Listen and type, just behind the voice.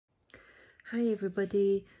Hi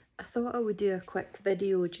everybody, I thought I would do a quick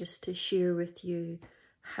video just to share with you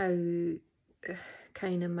how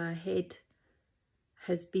kind of my head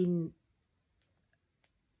has been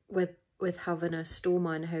with having a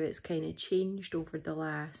stoma and how it's kind of changed over the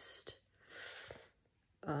last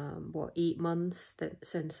 8 months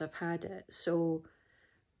since I've had it. So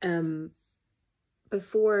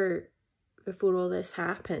before all this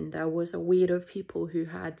happened, I was aware of people who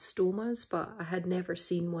had stomas, but I had never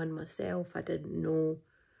seen one myself. I didn't know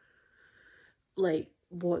like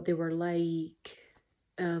what they were like.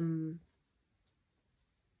 I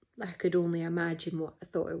could only imagine what I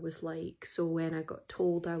thought it was like. So when I got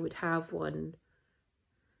told I would have one,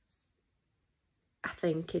 I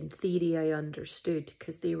think in theory I understood,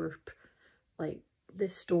 because they were like, the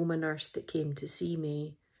stoma nurse that came to see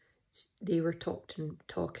me, they were talking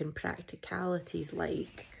practicalities,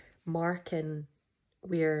 like marking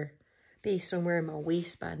where, based on where my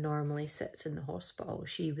waistband normally sits in the hospital.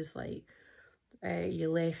 She was like, you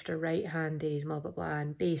left or right-handed, blah, blah, blah.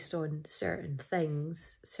 And based on certain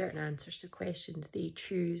things, certain answers to questions, they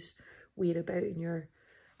choose where about in your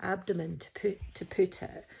abdomen to put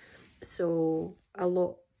it. So a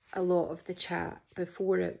lot of the chat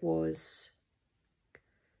before it was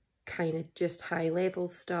kind of just high level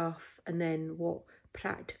stuff, and then what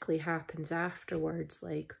practically happens afterwards,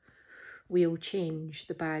 like, we'll change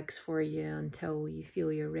the bags for you until you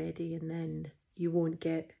feel you're ready, and then you won't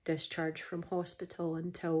get discharged from hospital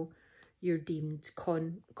until you're deemed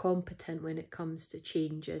competent when it comes to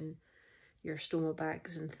changing your stoma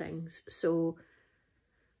bags and things. So,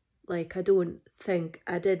 like, I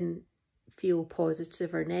didn't feel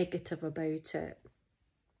positive or negative about it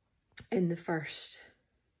in the first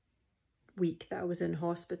week that I was in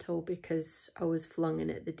hospital, because I was flung in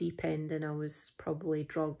at the deep end and I was probably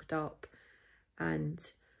drugged up and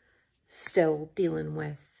still dealing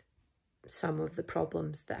with some of the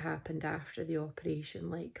problems that happened after the operation,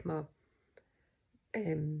 like my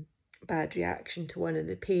bad reaction to one of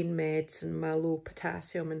the pain meds and my low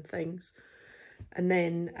potassium and things. And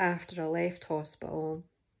then after I left hospital,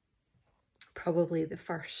 probably the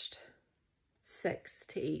first 6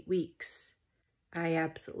 to 8 weeks, I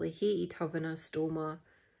absolutely hated having a stoma.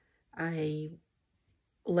 I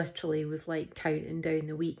literally was like counting down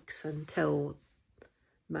the weeks until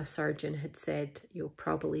my surgeon had said, you'll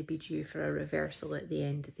probably be due for a reversal at the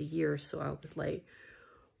end of the year. So I was like,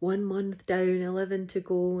 1 month down, 11 to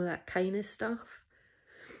go, that kind of stuff.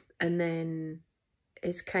 And then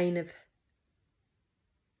it's kind of,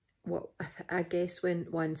 well, I guess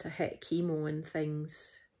once I hit chemo and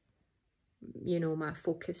things, you know, my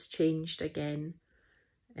focus changed again.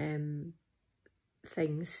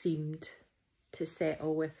 Things seemed to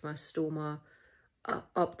settle with my stoma.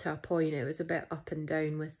 Up to a point, it was a bit up and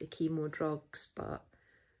down with the chemo drugs, but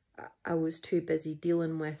I was too busy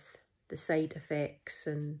dealing with the side effects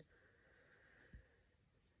and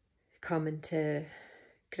coming to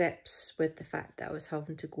grips with the fact that I was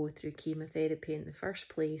having to go through chemotherapy in the first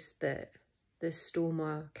place, that the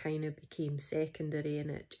stoma kind of became secondary,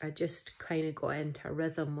 and I just kind of got into a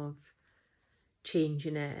rhythm of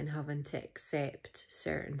changing it and having to accept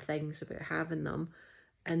certain things about having them.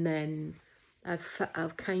 And then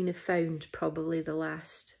I've kind of found probably the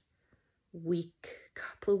last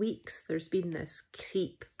couple of weeks, there's been this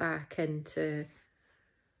creep back into,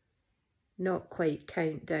 not quite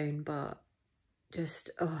countdown, but just,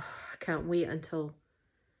 I can't wait until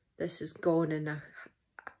this is gone and I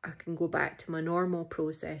can go back to my normal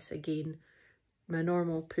process again, my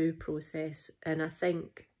normal poo process. And I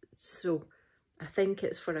think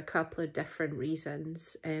it's for a couple of different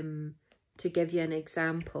reasons. To give you an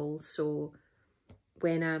example, so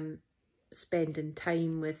when I'm spending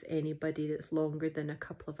time with anybody that's longer than a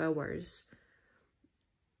couple of hours,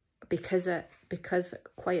 because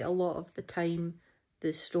quite a lot of the time the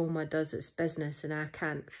stoma does its business and I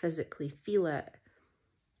can't physically feel it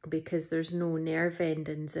because there's no nerve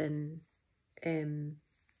endings in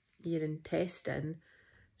your intestine.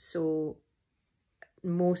 So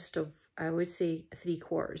I would say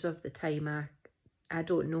 3/4 of the time I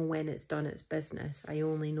don't know when it's done its business. I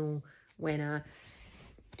only know when I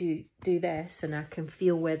do this, and I can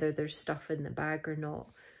feel whether there's stuff in the bag or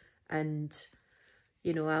not. And,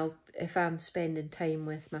 you know, if I'm spending time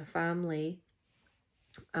with my family,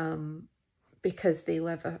 because they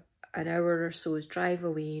live an hour or so's drive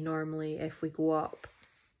away, normally if we go up,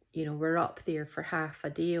 you know, we're up there for half a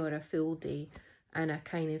day or a full day, and I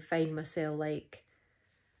kind of find myself like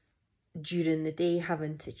during the day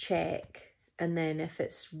having to check, and then if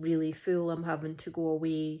it's really full, I'm having to go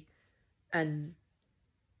away and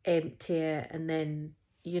empty it. And then,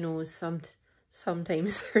 you know,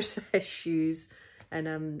 sometimes there's issues and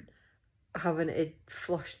I'm having to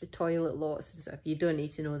flush the toilet lots and stuff. You don't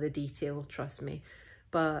need to know the detail, trust me.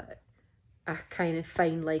 But I kind of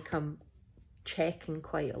find like I'm checking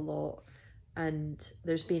quite a lot, and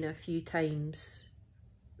there's been a few times,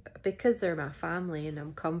 because they're my family and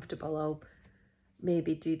I'm comfortable, I'll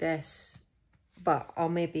maybe do this, but I'll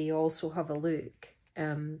maybe also have a look,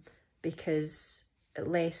 because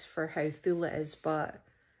less for how full it is, but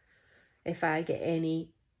if I get any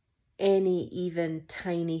even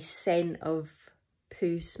tiny scent of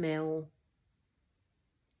poo smell,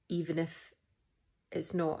 even if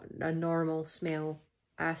it's not a normal smell,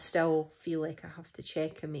 I still feel like I have to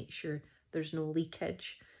check and make sure there's no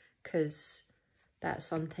leakage, because that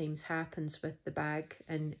sometimes happens with the bag,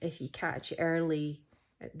 and if you catch it early,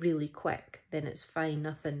 really quick, then it's fine,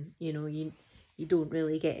 nothing, you know, you don't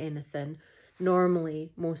really get anything.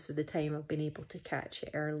 Normally, most of the time I've been able to catch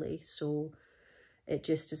it early, so it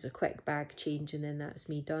just is a quick bag change and then that's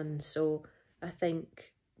me done. So I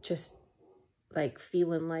think just like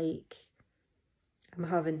feeling like I'm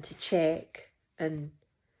having to check, and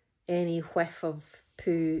any whiff of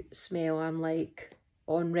poo smell, I'm like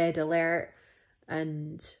on red alert.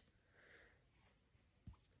 And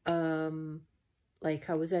like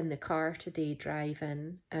I was in the car today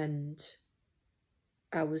driving, and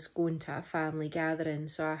I was going to a family gathering,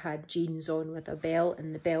 so I had jeans on with a belt,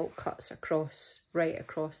 and the belt cuts across, right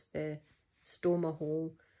across the stoma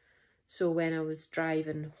hole. So when I was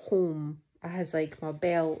driving home, I had like my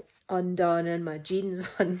belt undone and my jeans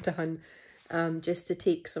undone, just to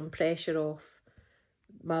take some pressure off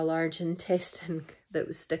my large intestine that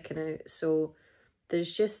was sticking out. So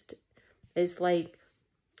there's just, it's like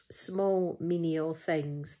small menial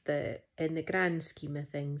things that in the grand scheme of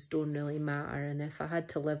things don't really matter, and if I had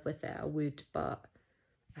to live with it I would, but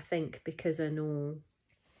I think because I know,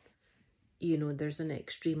 you know, there's an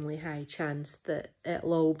extremely high chance that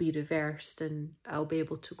it'll all be reversed and I'll be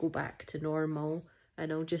able to go back to normal,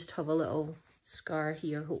 and I'll just have a little scar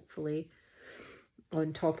here hopefully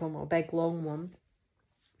on top of my big long one.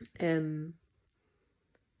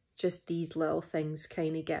 Just these little things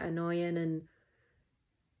kind of get annoying, and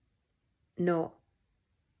not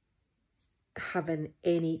having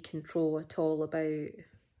any control at all about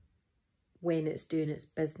when it's doing its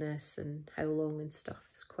business and how long and stuff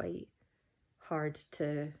is quite hard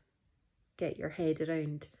to get your head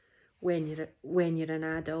around when you're an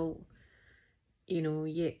adult. You know,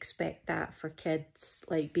 you expect that for kids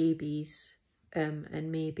like babies,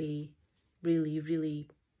 and maybe really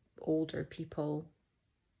older people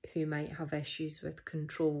who might have issues with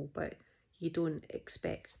control, but you don't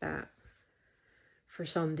expect that for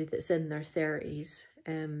somebody that's in their 30s.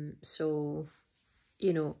 So,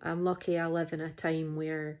 you know, I'm lucky I live in a time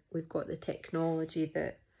where we've got the technology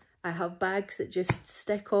that I have bags that just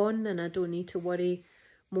stick on and I don't need to worry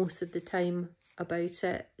most of the time about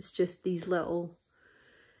it. It's just these little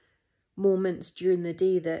moments during the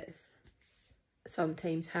day that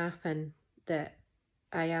sometimes happen that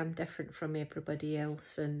I am different from everybody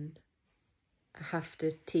else, and I have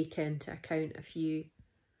to take into account a few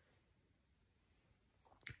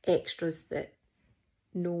extras that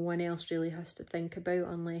no one else really has to think about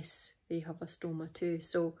unless they have a stoma too.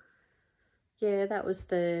 So yeah, that was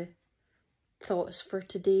the thoughts for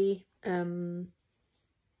today. It's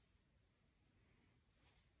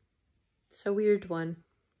a weird one,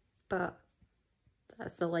 but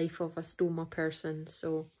that's the life of a stoma person.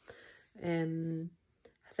 So I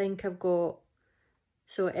think I've got,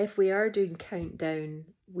 so if we are doing countdown,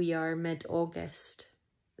 we are mid-August,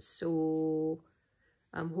 so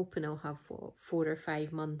I'm hoping I'll have 4 or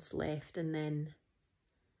 5 months left, and then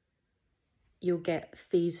you'll get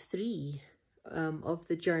phase 3 of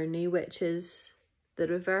the journey, which is the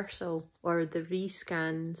reversal or the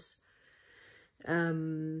rescans,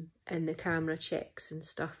 and the camera checks and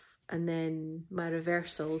stuff, and then my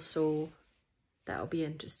reversal. So that'll be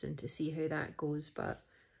interesting to see how that goes. But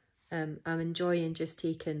I'm enjoying just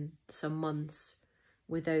taking some months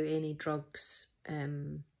without any drugs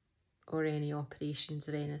or any operations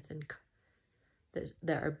or anything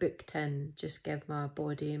that are booked in. Just give my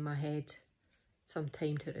body and my head some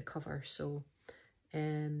time to recover. So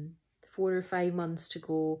 4 or 5 months to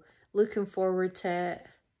go. Looking forward to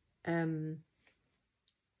it,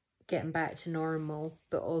 getting back to normal,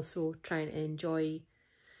 but also trying to enjoy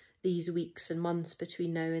these weeks and months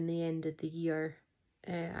between now and the end of the year,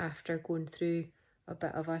 after going through a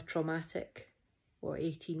bit of a traumatic,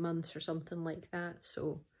 18 months or something like that.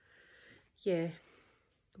 So yeah,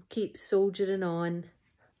 keep soldiering on.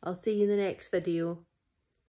 I'll see you in the next video.